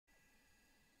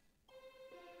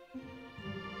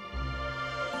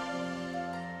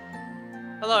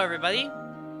Hello everybody,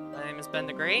 my name is Ben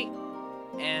the Great,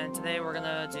 and today we're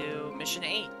gonna do Mission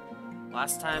 8.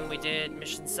 Last time we did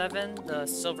Mission 7, the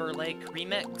Silver Lake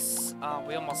Remix.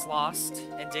 We almost lost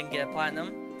and didn't get a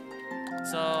platinum.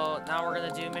 So now we're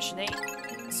gonna do Mission 8.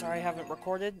 Sorry I haven't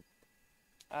recorded.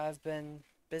 I've been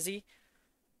busy.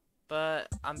 But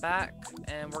I'm back,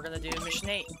 and we're gonna do Mission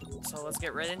 8. So let's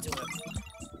get right into it.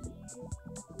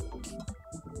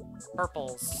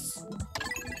 Purples.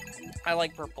 I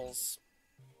like purples.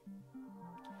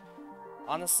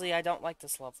 Honestly, I don't like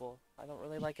this level. I don't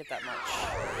really like it that much.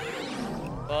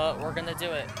 But we're gonna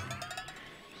do it.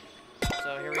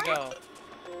 So here we go.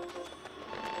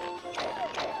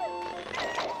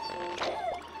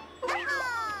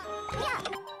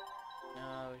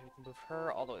 Now we can move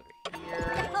her all the way over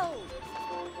here.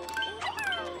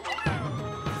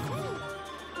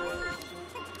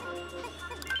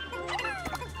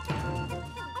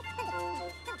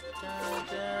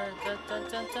 Dun,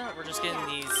 dun, dun. We're just getting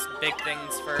these big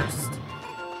things first.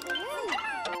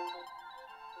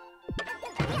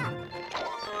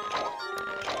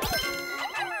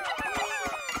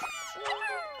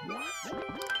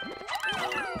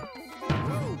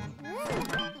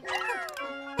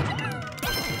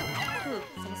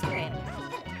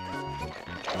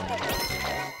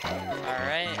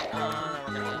 Alright, now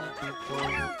we're gonna...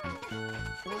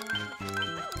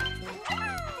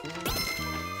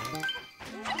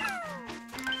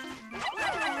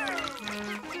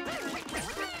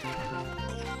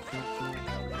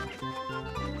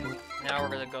 Now we're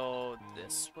gonna go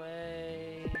this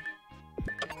way.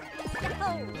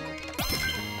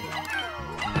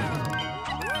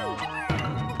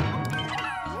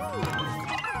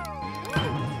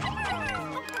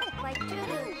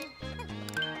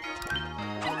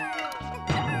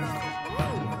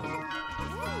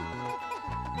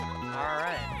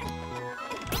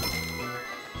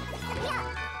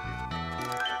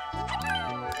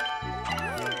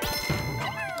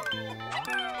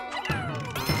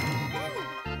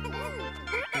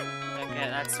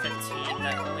 That's 15.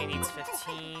 That only needs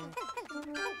 15.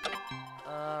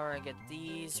 We're gonna get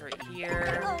these right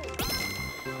here.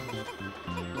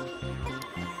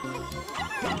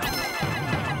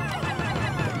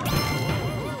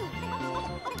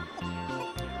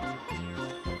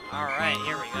 Alright,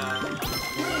 here we go.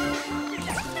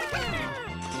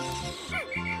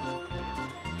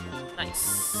 Nice.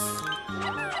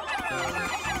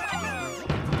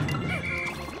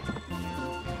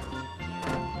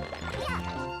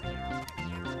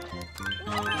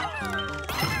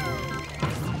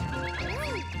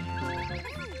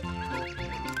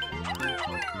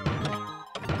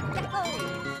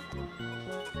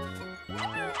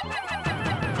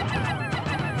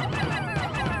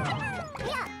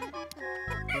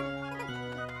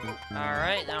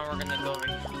 Alright, now we're gonna go over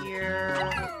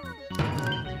here.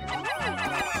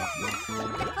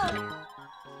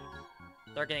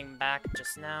 They're getting back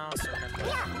just now, so we're gonna go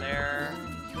from there.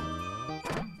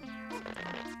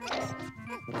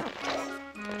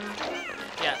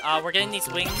 Yeah, we're getting these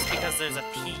wings because there's a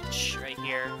peach right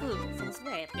here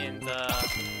in the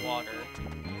water.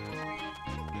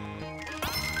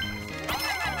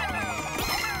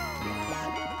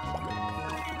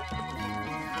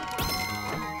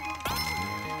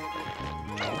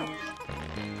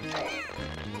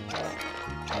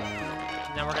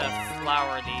 Then we're gonna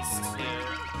flower these two.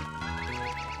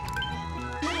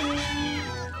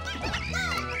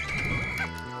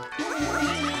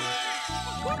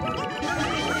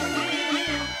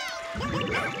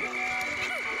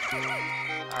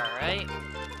 Alright.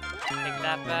 Take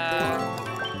that back.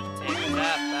 Take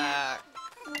that back.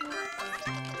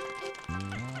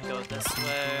 Go this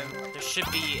way. There should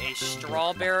be a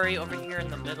strawberry over here in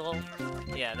the middle.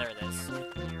 Yeah, there it is.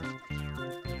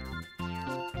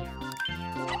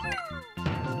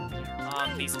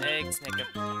 These eggs make a...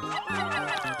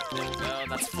 There we go,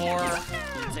 that's 4.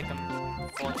 It'll take them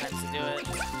 4 times to do it.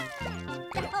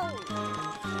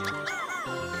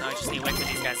 Now I just need to wait for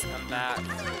these guys to come back.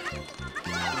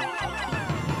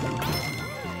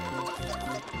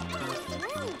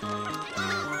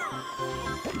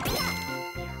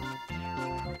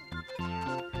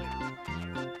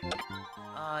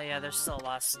 Oh yeah, there's still a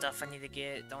lot of stuff I need to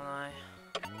get, don't I?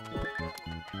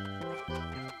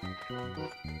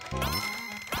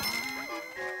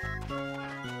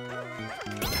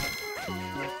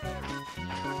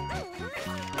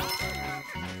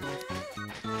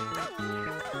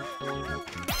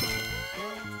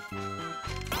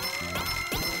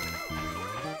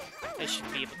 I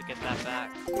should be able to get that back.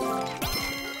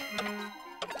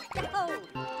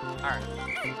 Alright.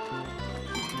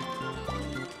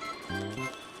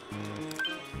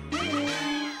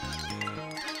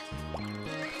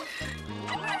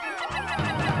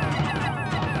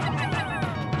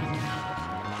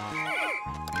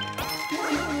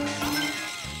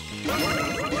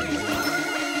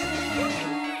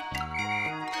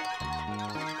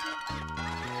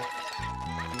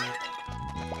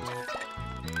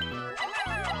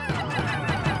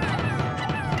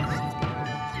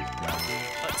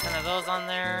 Put 10 of those on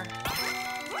there.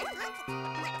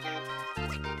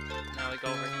 Now we go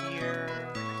over here.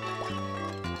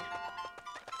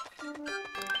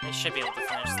 They should be able to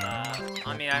finish that.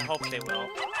 I mean, I hope they will.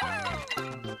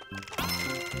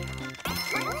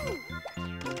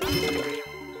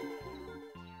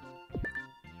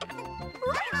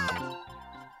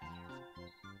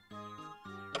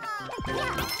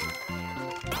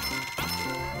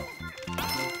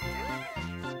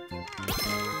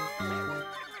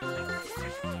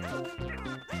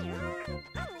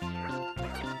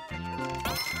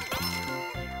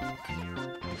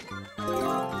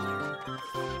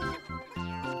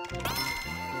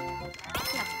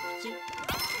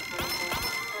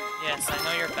 Yes, I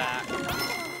know you're back.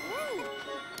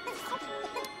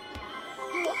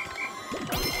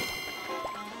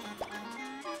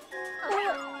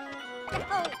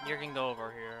 You can go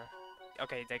over here.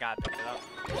 Okay, they got picked it up.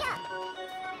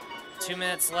 2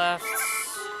 minutes left.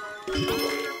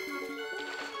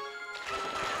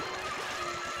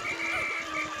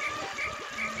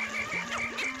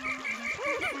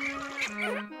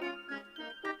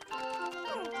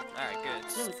 Alright,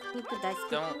 good.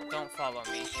 Don't follow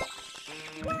me.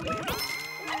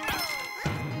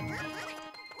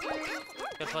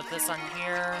 Gonna put this on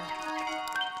here.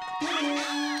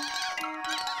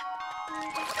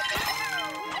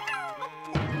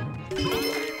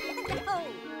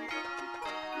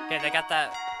 Okay, they got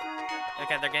that.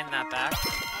 Okay, they're getting that back.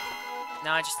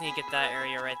 Now I just need to get that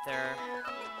area right there.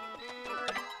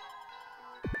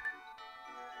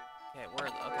 Okay,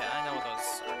 okay, I know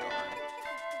those are going.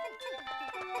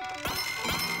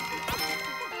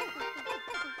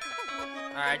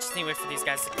 Alright, I just need to wait for these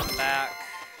guys to come back.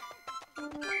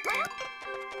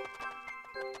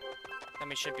 Then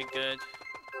we should be good.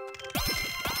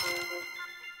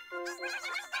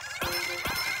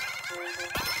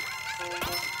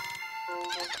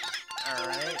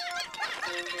 Alright.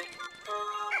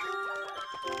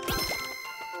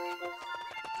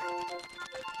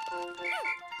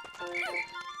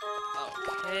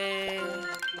 Okay.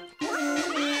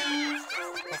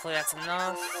 Hopefully that's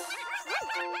enough.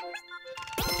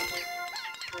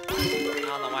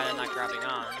 I don't know why they're not grabbing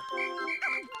on.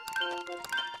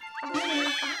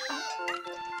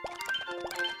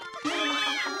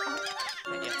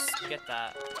 And yes, get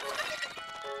that.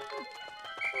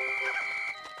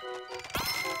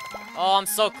 Oh, I'm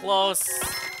so close.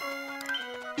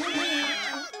 I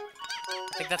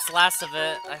think that's the last of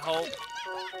it, I hope.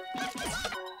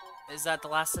 Is that the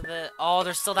last of it? Oh,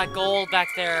 there's still that gold back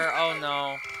there. Oh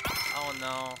no. Oh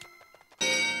no.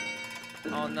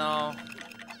 Oh no.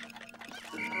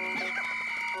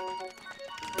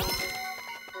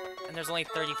 And there's only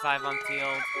 35 on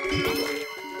field.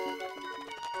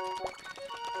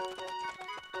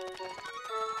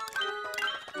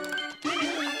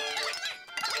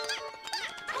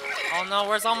 Oh no,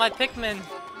 where's all my Pikmin?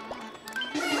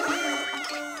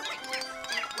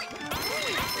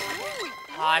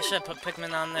 Oh, I should have put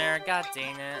Pikmin on there. God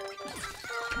dang it.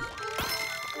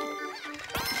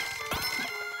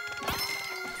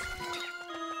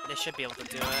 They should be able to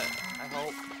do it, I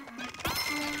hope.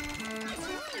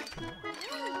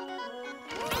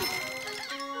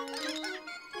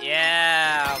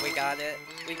 Yeah, we got it.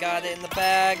 We got it in the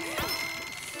bag.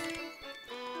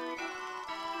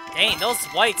 Dang, those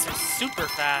whites are super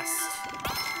fast.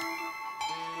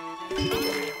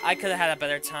 I could have had a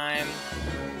better time.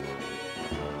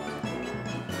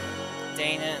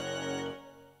 Dang it.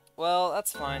 Well,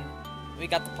 that's fine. We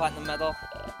got the platinum medal.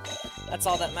 That's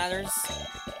all that matters.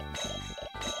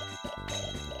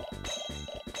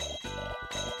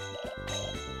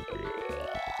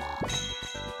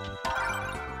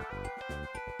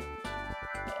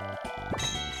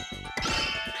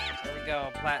 There we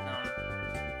go, platinum.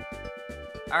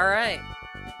 Alright.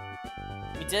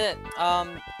 We did it.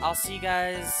 I'll see you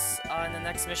guys in the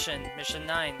next mission, mission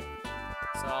 9.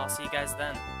 So I'll see you guys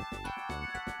then.